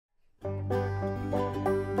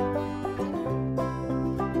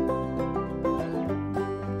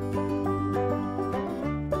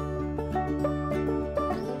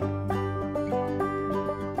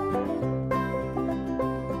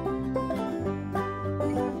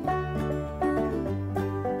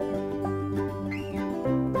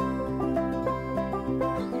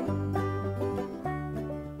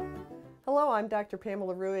I'm Dr.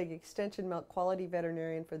 Pamela Ruegg, Extension Milk Quality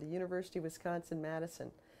Veterinarian for the University of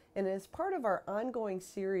Wisconsin-Madison. And as part of our ongoing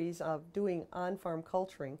series of doing on-farm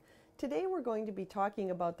culturing, today we're going to be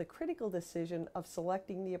talking about the critical decision of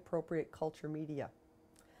selecting the appropriate culture media.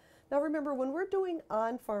 Now remember, when we're doing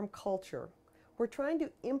on-farm culture, we're trying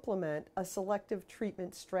to implement a selective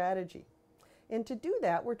treatment strategy. And to do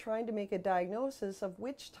that, we're trying to make a diagnosis of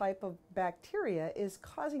which type of bacteria is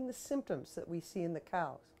causing the symptoms that we see in the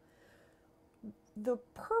cows. The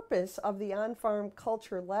purpose of the on-farm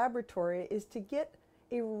culture laboratory is to get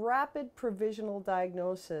a rapid provisional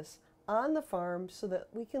diagnosis on the farm so that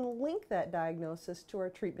we can link that diagnosis to our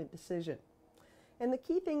treatment decision. And the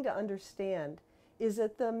key thing to understand is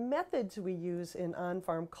that the methods we use in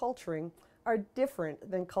on-farm culturing are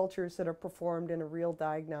different than cultures that are performed in a real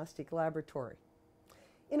diagnostic laboratory.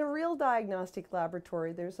 In a real diagnostic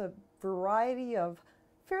laboratory, there's a variety of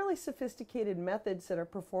fairly sophisticated methods that are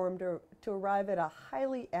performed to arrive at a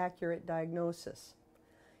highly accurate diagnosis.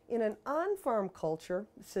 In an on-farm culture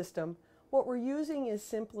system, what we're using is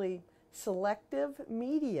simply selective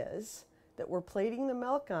medias that we're plating the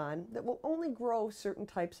milk on that will only grow certain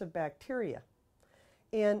types of bacteria.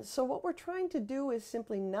 And so what we're trying to do is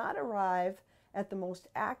simply not arrive at the most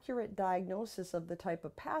accurate diagnosis of the type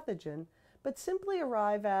of pathogen, but simply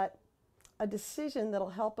arrive at a decision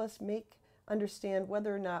that'll help us understand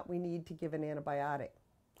whether or not we need to give an antibiotic.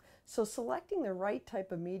 So selecting the right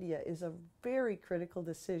type of media is a very critical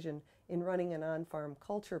decision in running an on-farm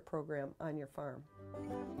culture program on your farm.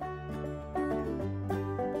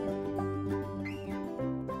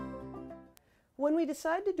 When we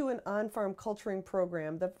decide to do an on-farm culturing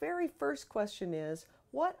program, the very first question is,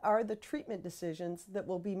 what are the treatment decisions that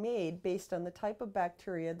will be made based on the type of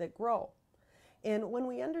bacteria that grow? And when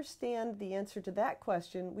we understand the answer to that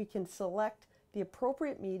question, we can select the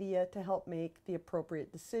appropriate media to help make the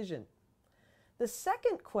appropriate decision. The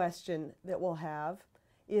second question that we'll have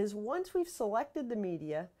is, once we've selected the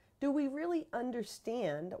media, do we really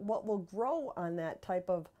understand what will grow on that type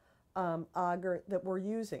of agar that we're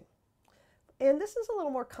using? And this is a little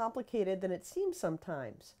more complicated than it seems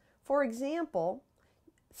sometimes. For example,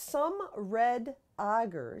 some red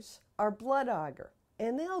agars are blood agar,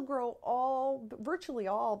 and they'll grow virtually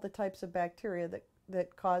all the types of bacteria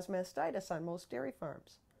that cause mastitis on most dairy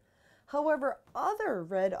farms. However, other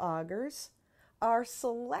red agars are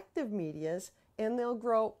selective medias, and they'll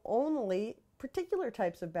grow only particular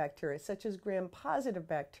types of bacteria, such as gram-positive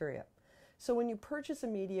bacteria. So when you purchase a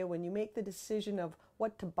media, when you make the decision of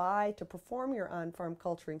what to buy to perform your on-farm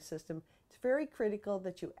culturing system, it's very critical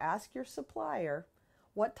that you ask your supplier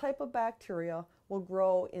what type of bacteria will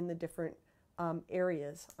grow in the different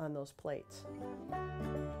areas on those plates.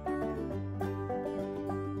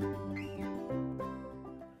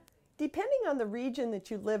 Depending on the region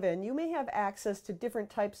that you live in, you may have access to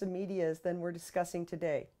different types of medias than we're discussing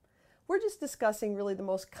today. We're just discussing really the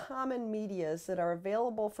most common medias that are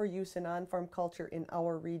available for use in on-farm culture in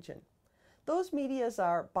our region. Those medias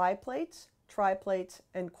are biplates, triplates,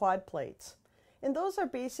 and quadplates. And those are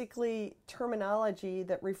basically terminology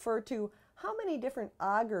that refer to how many different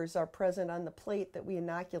agars are present on the plate that we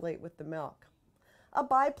inoculate with the milk. A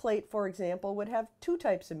biplate, for example, would have two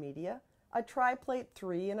types of media, a triplate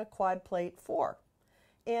 3 and a quadplate 4.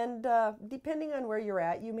 And depending on where you're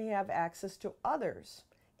at, you may have access to others.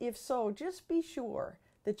 If so, just be sure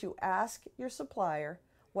that you ask your supplier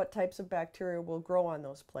what types of bacteria will grow on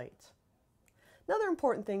those plates. Another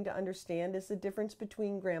important thing to understand is the difference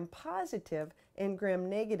between gram-positive and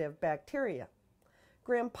gram-negative bacteria.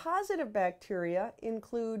 Gram-positive bacteria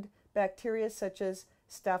include bacteria such as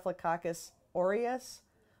Staphylococcus aureus,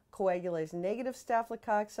 coagulase-negative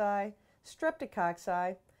staphylococci,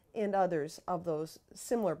 streptococci, and others of those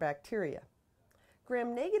similar bacteria.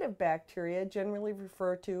 Gram-negative bacteria generally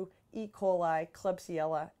refer to E. coli,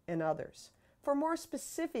 Klebsiella, and others. For more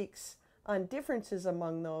specifics on differences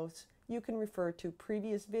among those, you can refer to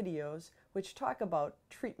previous videos which talk about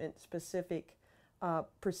treatment-specific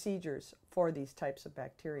procedures for these types of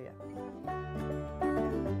bacteria.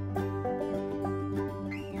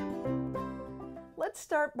 Let's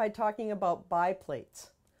start by talking about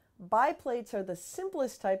biplates. Biplates are the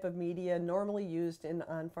simplest type of media normally used in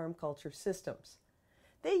on-farm culture systems.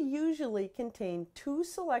 They usually contain two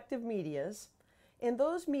selective medias, and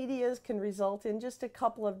those medias can result in just a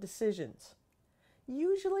couple of decisions.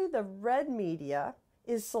 Usually the red media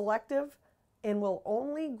is selective and will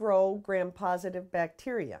only grow gram-positive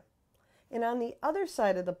bacteria. And on the other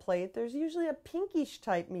side of the plate, there's usually a pinkish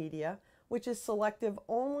type media, which is selective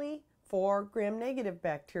only for gram-negative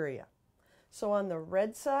bacteria. So on the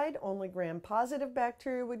red side, only gram-positive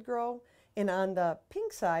bacteria would grow, And on the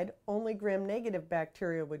pink side, only gram-negative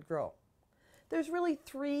bacteria would grow. There's really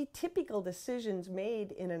three typical decisions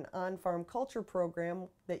made in an on-farm culture program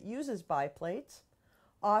that uses biplates.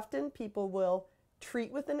 Often people will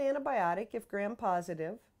treat with an antibiotic if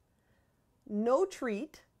gram-positive, no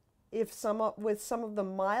treat if with some of the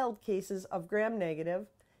mild cases of gram-negative,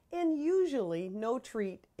 and usually no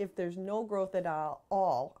treat if there's no growth at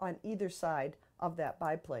all on either side of that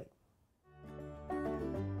biplate.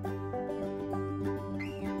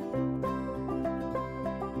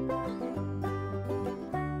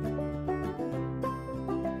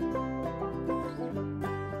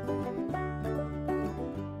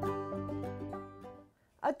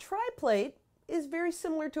 A triplate is very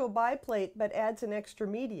similar to a biplate but adds an extra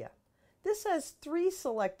media. This has three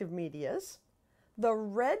selective medias. The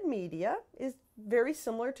red media is very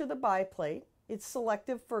similar to the biplate. It's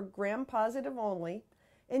selective for gram-positive only,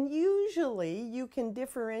 and usually you can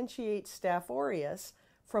differentiate Staph aureus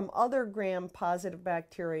from other gram-positive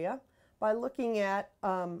bacteria by looking at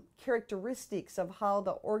characteristics of how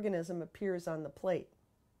the organism appears on the plate.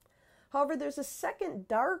 However, there's a second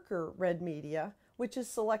darker red media which is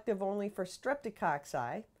selective only for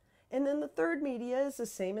streptococci, and then the third media is the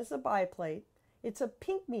same as the biplate. It's a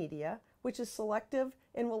pink media which is selective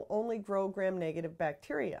and will only grow gram-negative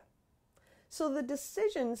bacteria. So the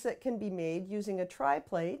decisions that can be made using a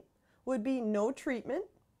triplate would be no treatment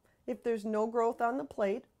if there's no growth on the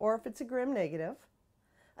plate or if it's a gram-negative,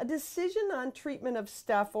 a decision on treatment of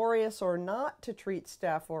Staph aureus or not to treat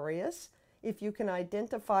Staph aureus if you can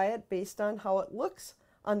identify it based on how it looks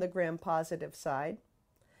on the gram-positive side,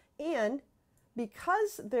 and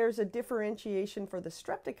because there's a differentiation for the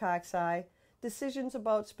streptococci, decisions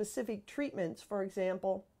about specific treatments, for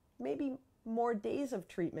example, maybe more days of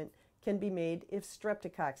treatment can be made if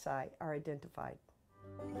streptococci are identified.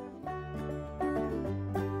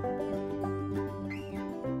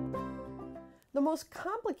 The most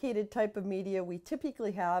complicated type of media we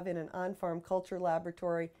typically have in an on-farm culture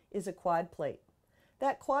laboratory is a quad plate.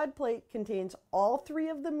 That quad plate contains all three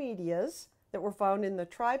of the medias that were found in the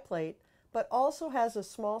triplate, but also has a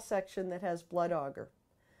small section that has blood agar.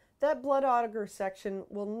 That blood agar section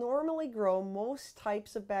will normally grow most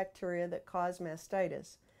types of bacteria that cause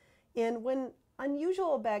mastitis. And when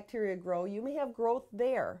unusual bacteria grow, you may have growth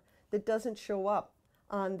there that doesn't show up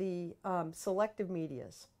on the selective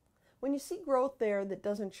medias. When you see growth there that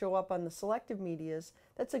doesn't show up on the selective medias,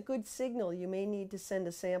 that's a good signal you may need to send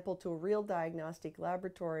a sample to a real diagnostic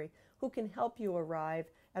laboratory who can help you arrive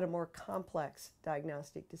at a more complex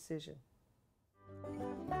diagnostic decision.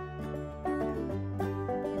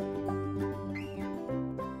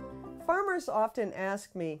 Farmers often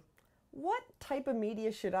ask me, what type of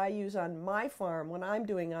media should I use on my farm when I'm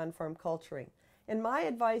doing on-farm culturing? And my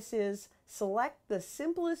advice is select the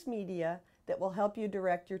simplest media that will help you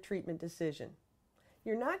direct your treatment decision.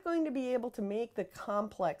 You're not going to be able to make the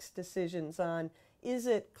complex decisions on, is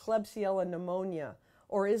it Klebsiella pneumonia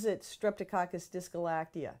or is it Streptococcus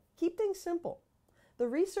dysgalactia? Keep things simple. The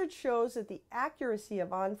research shows that the accuracy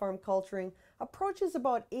of on-farm culturing approaches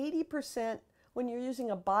about 80% when you're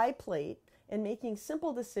using a biplate and making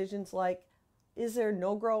simple decisions like, is there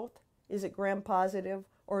no growth, is it gram-positive,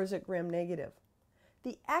 or is it gram-negative?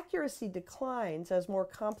 The accuracy declines as more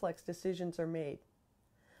complex decisions are made.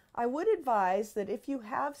 I would advise that if you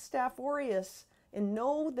have Staph aureus and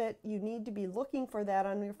know that you need to be looking for that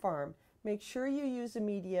on your farm, make sure you use a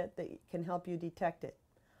media that can help you detect it.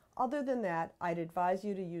 Other than that, I'd advise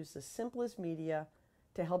you to use the simplest media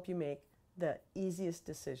to help you make the easiest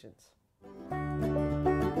decisions.